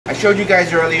I showed you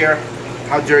guys earlier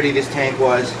how dirty this tank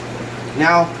was.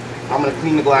 Now I'm going to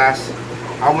clean the glass.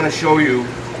 I want to show you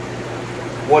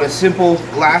what a simple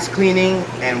glass cleaning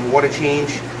and water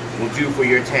change will do for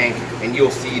your tank, and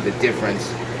you'll see the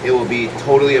difference. It will be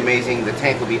totally amazing. The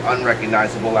tank will be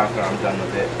unrecognizable after I'm done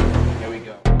with it. Here we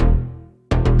go.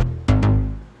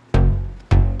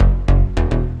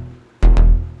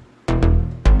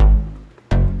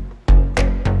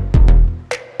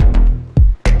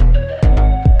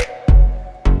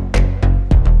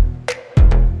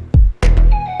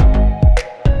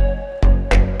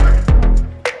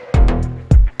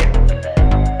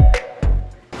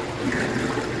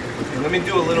 Let me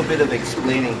do a little bit of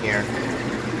explaining here.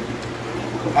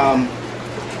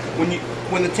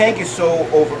 When the tank is so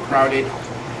overcrowded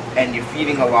and you're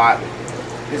feeding a lot,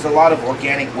 there's a lot of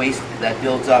organic waste that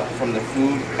builds up from the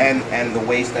food and the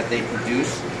waste that they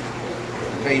produce.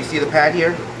 Okay, you see the pad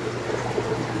here?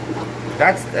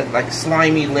 That's like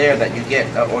slimy layer that you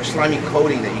get, or slimy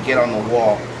coating that you get on the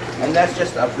wall. And that's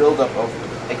just a buildup of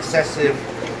excessive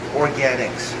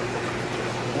organics.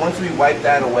 Once we wipe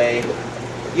that away,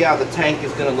 yeah, the tank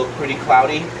is going to look pretty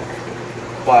cloudy,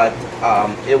 but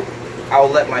I'll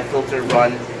let my filter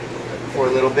run for a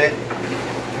little bit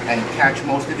and catch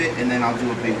most of it, and then I'll do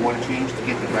a big water change to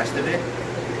get the rest of it,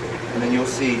 and then you'll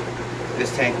see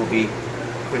this tank will be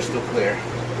crystal clear.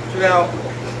 So now,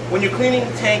 when you're cleaning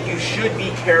the tank, you should be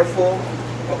careful,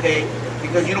 okay,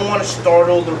 because you don't want to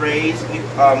startle the rays. You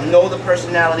know the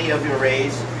personality of your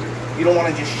rays. You don't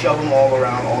want to just shove them all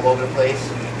around, all over the place,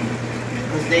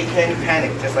 because they can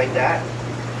panic just like that.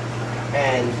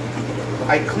 And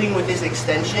I clean with this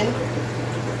extension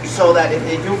so that if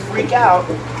they do freak out,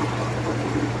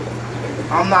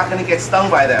 I'm not going to get stung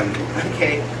by them,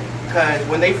 okay? Because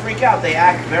when they freak out, they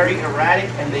act very erratic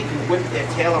and they can whip their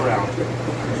tail around.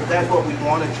 So that's what we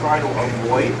want to try to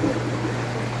avoid,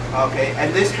 okay?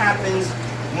 And this happens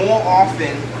more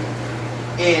often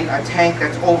in a tank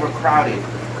that's overcrowded,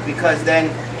 because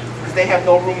they have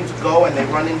no room to go and they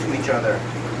run into each other.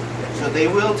 So they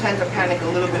will tend to panic a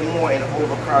little bit more in an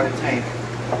overcrowded tank,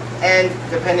 and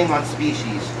depending on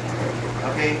species,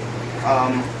 okay?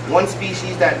 One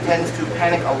species that tends to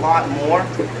panic a lot more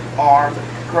are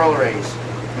pearl rays,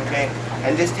 okay?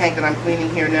 And this tank that I'm cleaning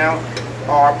here now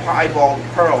are piebald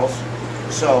pearls.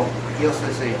 So you'll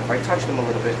see, if I touch them a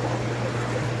little bit,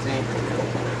 see?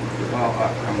 Well,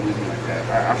 I'm losing my pad.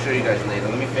 All right, I'll show you guys later.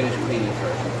 Let me finish cleaning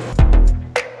first.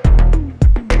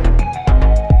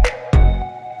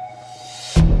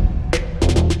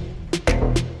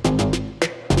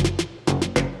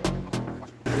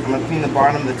 I'm going to clean the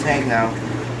bottom of the tank now,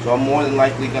 so I'm more than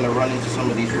likely going to run into some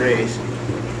of these rays.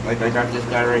 Like I got this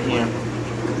guy right here.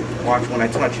 Watch when I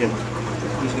touch him,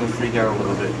 he's going to freak out a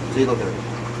little bit. See, look at it.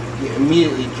 He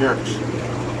immediately jerks.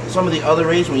 Some of the other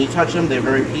rays, when you touch them, they're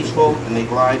very peaceful and they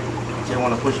glide. So I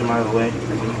want to push them out of the way.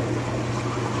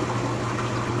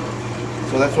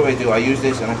 So that's what I do. I use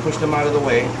this and I push them out of the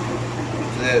way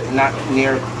so they're not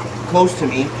close to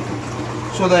me.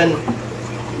 So then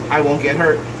I won't get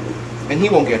hurt. And he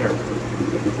won't get hurt.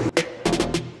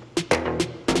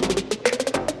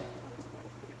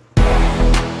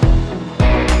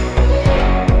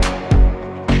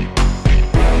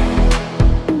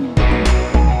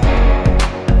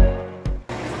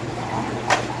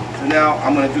 So now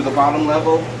I'm going to do the bottom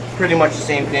level. Pretty much the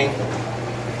same thing.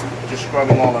 Just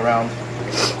scrubbing all around.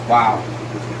 Wow.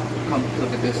 Come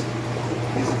look at this.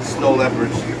 These are the snow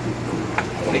leopards.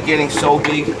 They're getting so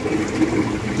big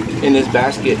in this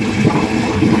basket.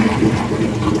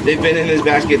 They've been in this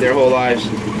basket their whole lives,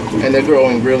 and they're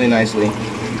growing really nicely.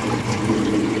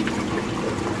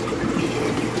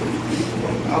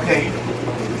 Okay.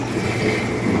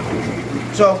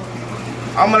 So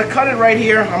I'm gonna cut it right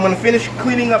here. I'm gonna finish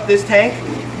cleaning up this tank,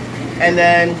 and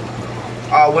then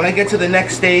when I get to the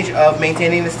next stage of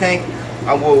maintaining this tank,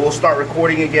 we'll start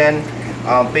recording again.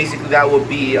 Basically that would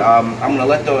be, I'm going to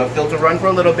let the filter run for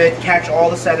a little bit, catch all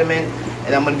the sediment,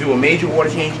 and I'm going to do a major water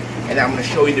change, and I'm going to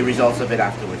show you the results of it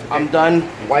afterwards. Okay? I'm done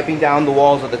wiping down the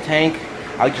walls of the tank.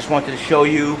 I just wanted to show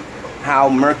you how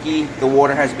murky the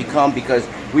water has become, because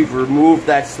we've removed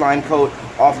that slime coat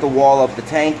off the wall of the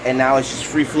tank, and now it's just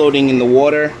free floating in the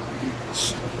water.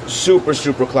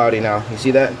 Super cloudy now. You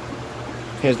see that?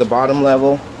 Here's the bottom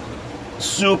level.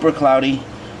 Super cloudy.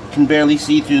 Can barely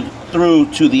see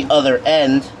through to the other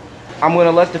end. I'm going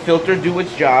to let the filter do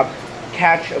its job,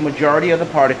 catch a majority of the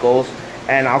particles,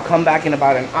 and I'll come back in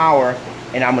about an hour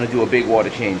and I'm going to do a big water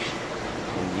change.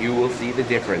 And you will see the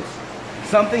difference.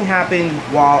 Something happened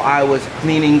while I was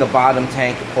cleaning the bottom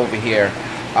tank over here.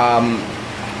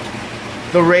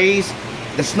 The rays,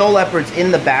 the snow leopards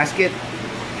in the basket,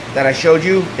 that I showed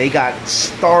you, they got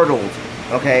startled,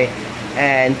 okay?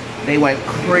 And they went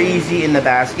crazy in the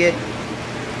basket,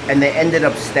 and they ended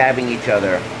up stabbing each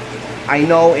other. I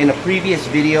know in a previous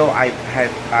video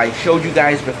I showed you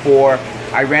guys before,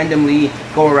 I randomly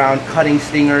go around cutting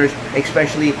stingers,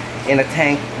 especially in a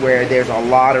tank where there's a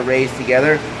lot of rays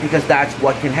together, because that's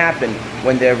what can happen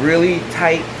when they're really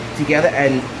tight together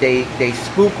and they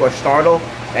spook or startle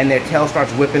and their tail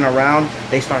starts whipping around,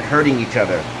 they start hurting each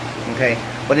other, okay?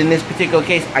 But in this particular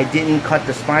case, I didn't cut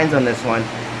the spines on this one,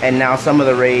 and now some of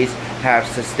the rays have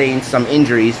sustained some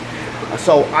injuries.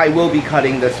 So I will be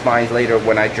cutting the spines later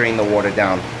when I drain the water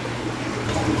down.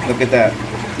 Look at that.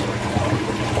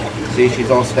 See,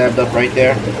 she's all stabbed up right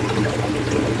there.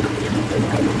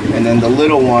 And then the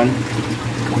little one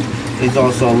is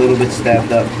also a little bit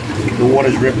stabbed up. The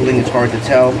water's rippling, it's hard to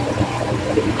tell.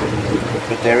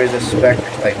 But there is a speck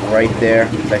like right there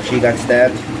that she got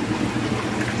stabbed.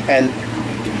 And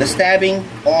the stabbing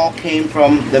all came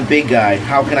from the big guy.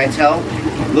 How can I tell?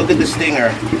 Look at the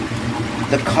stinger.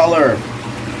 The color,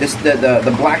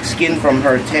 the black skin from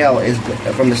her tail is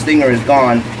from the stinger is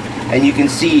gone, and you can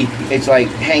see it's like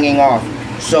hanging off.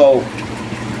 So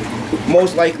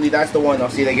most likely that's the one. I'll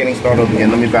see they're getting startled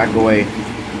again. Let me back away.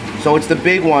 So it's the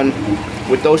big one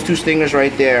with those two stingers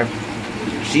right there.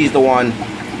 She's the one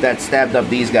that stabbed up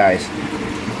these guys,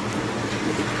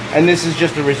 and this is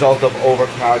just a result of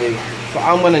overcrowding. So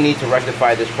I'm gonna need to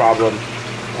rectify this problem.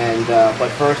 And but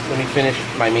first, let me finish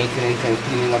my maintenance and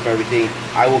cleaning up everything.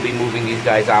 I will be moving these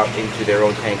guys out into their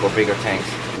own tank or bigger tanks.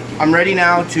 I'm ready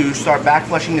now to start back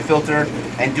flushing the filter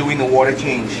and doing the water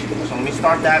change. So let me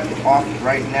start that off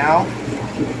right now.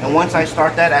 And once I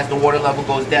start that, as the water level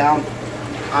goes down,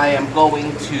 I am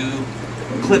going to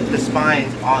clip the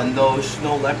spines on those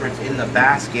snow leopards in the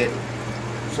basket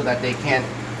so that they can't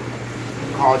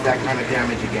cause that kind of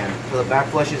damage again. So the back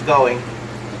flush is going.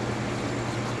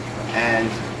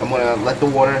 And I'm gonna let the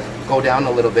water go down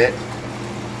a little bit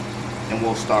and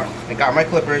we'll start. I got my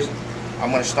clippers.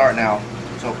 I'm gonna start now.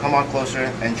 So come on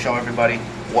closer and show everybody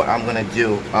what I'm gonna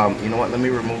do. You know what, let me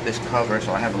remove this cover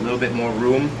so I have a little bit more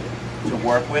room to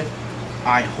work with.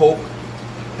 I hope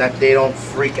that they don't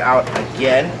freak out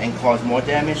again and cause more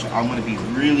damage. I'm gonna be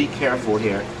really careful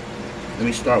here. Let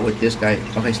me start with this guy.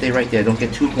 Okay, stay right there, don't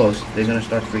get too close. They're gonna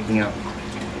start freaking out.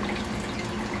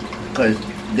 Because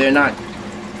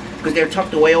they're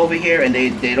tucked away over here and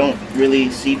they don't really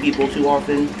see people too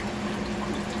often.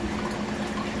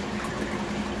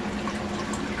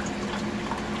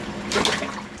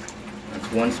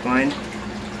 That's one spine.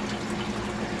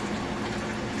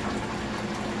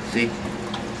 See?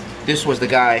 This was the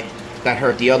guy that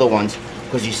hurt the other ones,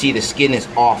 because you see the skin is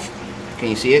off. Can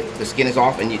you see it? The skin is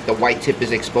off and the white tip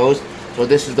is exposed. So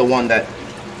this is the one that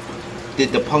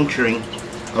did the puncturing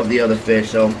of the other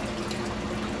fish. So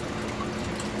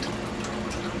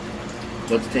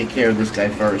let's take care of this guy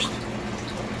first.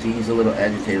 See, he's a little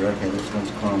agitated. Okay, this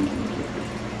one's calm.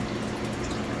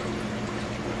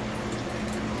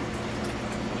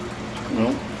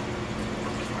 No.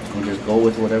 We'll just go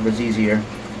with whatever's easier.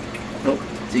 Nope.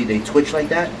 See, they twitch like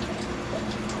that.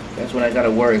 That's when I gotta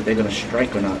worry if they're gonna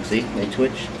strike or not. See, they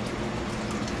twitch.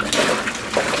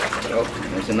 Oh,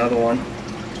 there's another one.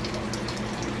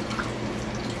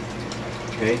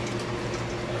 Okay.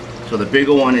 So the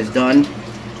bigger one is done.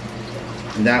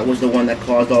 And that was the one that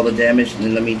caused all the damage. And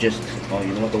then let me just, oh,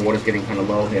 you know what, the water's getting kind of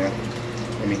low here.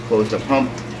 Let me close the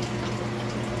pump.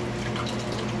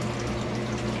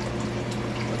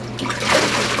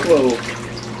 Whoa.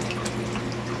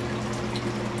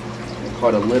 I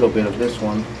caught a little bit of this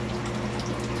one.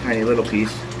 Tiny little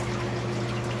piece.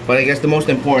 But I guess the most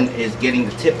important is getting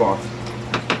the tip off.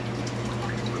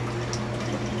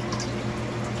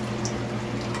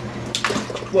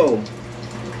 Whoa.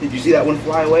 Did you see that one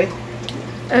fly away?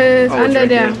 It's under right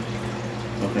there.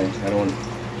 Okay, I don't want.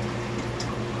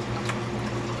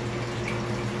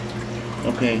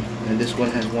 Okay, and this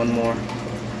one has one more.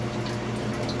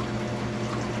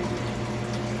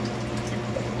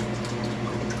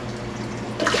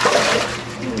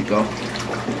 There we go.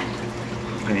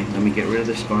 Okay, let me get rid of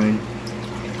the spine.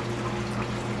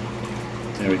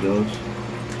 There it goes.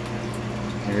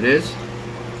 There it is.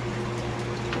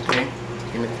 Okay,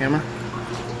 give me the camera.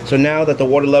 So now that the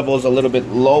water level is a little bit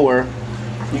lower,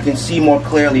 you can see more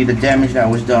clearly the damage that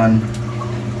was done.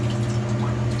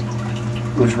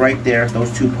 It was right there,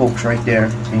 those two pokes right there.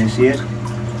 Can you see it?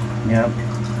 Yeah.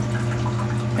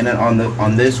 And then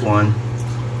on this one,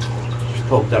 just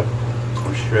poked up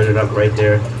or shredded up right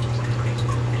there.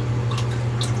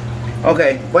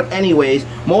 Okay, but anyways,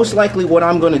 most likely what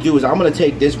I'm going to do is I'm going to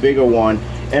take this bigger one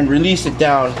and release it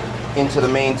down into the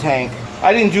main tank.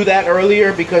 I didn't do that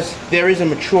earlier because there is a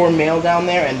mature male down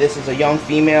there and this is a young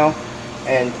female,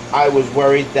 and I was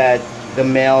worried that the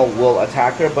male will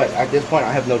attack her, but at this point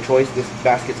I have no choice. This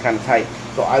basket's kind of tight,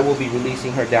 so I will be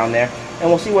releasing her down there and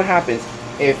we'll see what happens.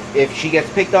 If she gets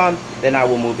picked on, then I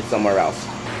will move it somewhere else.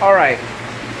 Alright,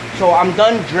 so I'm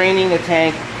done draining the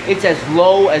tank. It's as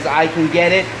low as I can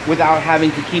get it without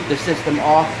having to keep the system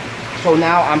off. So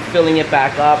now I'm filling it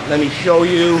back up. Let me show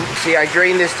you. See, I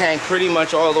drained this tank pretty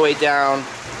much all the way down.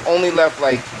 Only left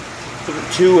like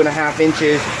 2.5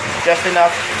 inches. Just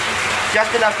enough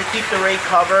to keep the rake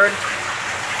covered.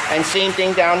 And same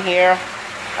thing down here.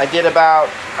 I did about,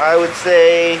 I would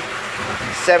say,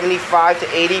 75 to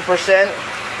 80%.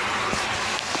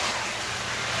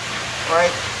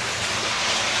 Right?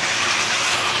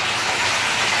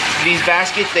 These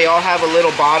baskets, they all have a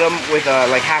little bottom with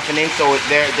like 1/2 inch, so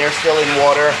they're still in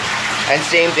water. And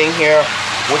same thing here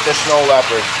with the snow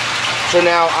leopards. So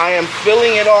now I am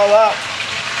filling it all up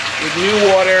with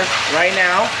new water right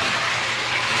now.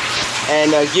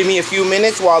 And give me a few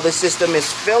minutes while the system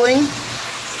is filling.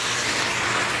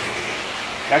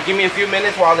 Now give me a few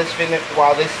minutes while this system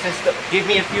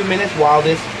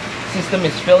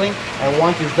is filling, and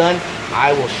once it's done,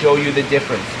 I will show you the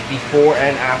difference before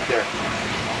and after.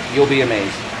 You'll be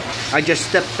amazed. I just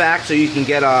stepped back so you can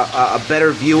get a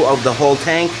better view of the whole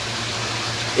tank.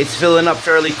 It's filling up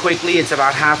fairly quickly. It's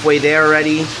about halfway there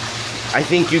already. I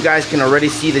think you guys can already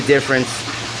see the difference.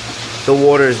 The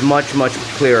water is much, much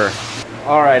clearer.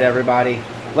 All right, everybody,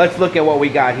 let's look at what we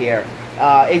got here.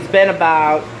 It's been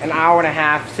about an hour and a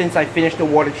half since I finished the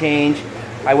water change.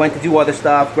 I went to do other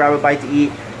stuff, grab a bite to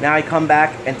eat. Now I come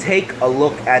back and take a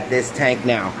look at this tank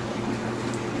now.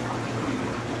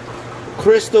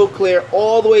 Crystal clear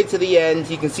all the way to the end.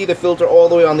 You can see the filter all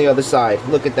the way on the other side.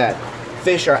 Look at that.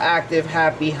 Fish are active,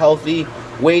 happy, healthy,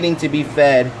 waiting to be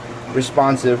fed,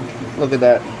 responsive. Look at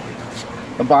that.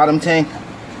 The bottom tank,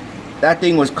 that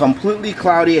thing was completely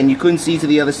cloudy and you couldn't see to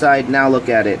the other side. Now look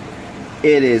at it.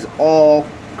 It is all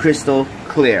crystal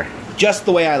clear. Just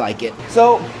the way I like it.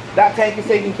 So that tank is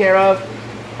taken care of.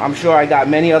 I'm sure I got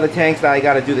many other tanks that I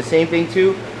got to do the same thing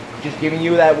to. Just giving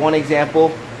you that one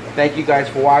example. Thank you guys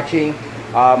for watching.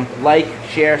 Like,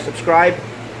 share, subscribe,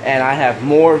 and I have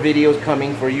more videos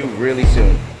coming for you really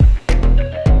soon.